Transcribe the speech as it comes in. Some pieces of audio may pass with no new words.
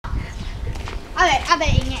袂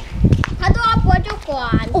用诶。他都要飞就悬。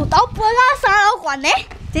有斗飞到3楼悬呢。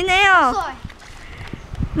真的哦。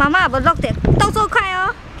妈妈也无录着，动作快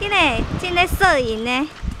哦，紧嘞，真咧摄影呢。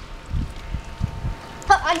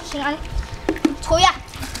好，安尼先安尼，吹啊，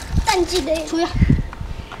等一个，吹啊，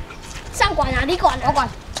上悬啊，你悬啊，我悬。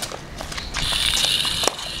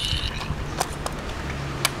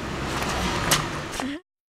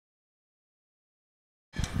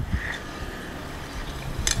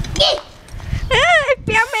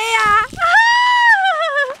表妹啊！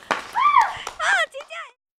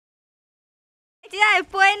真正会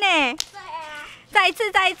飞呢！再一次，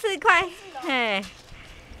快！嘿，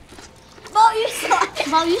无雨水，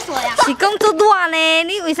无雨水啊！是讲足热呢，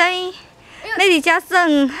你为啥物？你伫遮耍？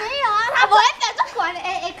没有啊，他无迄边足悬的，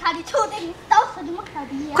会卡伫厝顶，倒出怎么卡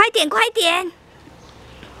伫啊？快点！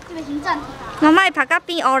这边先暂停。妈妈会拍到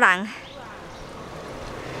变乌人。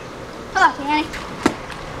好，先安尼。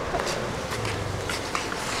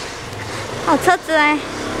哦，车子哎，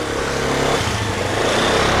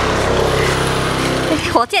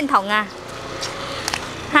火箭筒啊，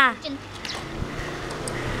哈，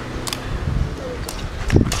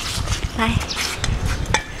来，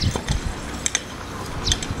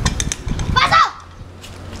发手！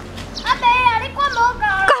阿伯啊，你管无够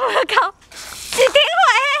啦！讲无够，是顶回，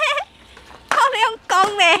可能讲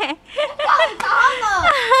呢。讲够无？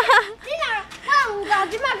你若管有够，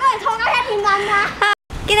即摆搁会拖到遐平安啊！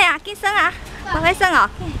紧嘞啊，紧算啊，无要算哦。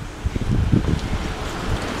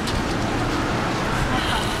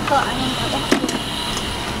好，安尼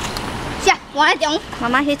是啊，我来中。妈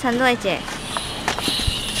妈去陈瑞姐。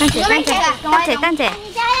等者。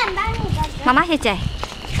妈妈去者。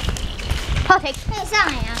好摕，配上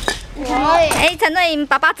的啊。哎，陈瑞因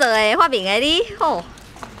爸爸做的，发明的你好。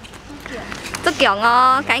足强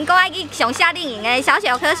哦，甲因讲爱去上夏令营的小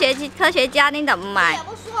小科学家，恁都唔爱。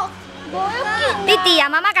弟弟啊，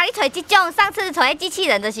妈妈甲你找这种，上次找的机器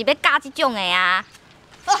人就是要教这种的啊。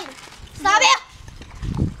好，3秒。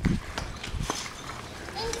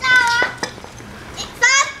你走啊！3、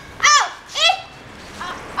2、1，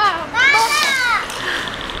来啦！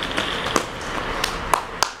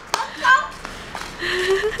成功！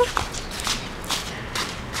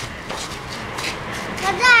我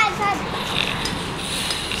再来看。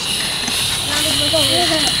哪里不动？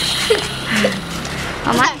妈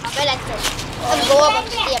妈。要来做，我无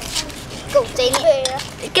点，够真的。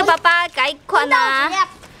叫爸爸甲伊款啊！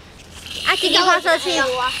啊，这个发射器，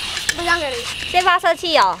不想给你。这发射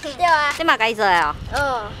器哦，对啊。这嘛甲伊做的哦。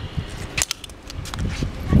嗯。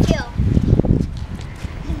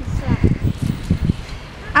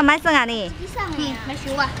啊，歹算啊你。没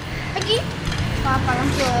收啊。快去。我帮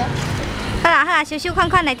人做的。好啦，收款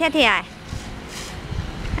款来贴贴的。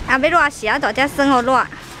啊，要热时啊，大只算好热。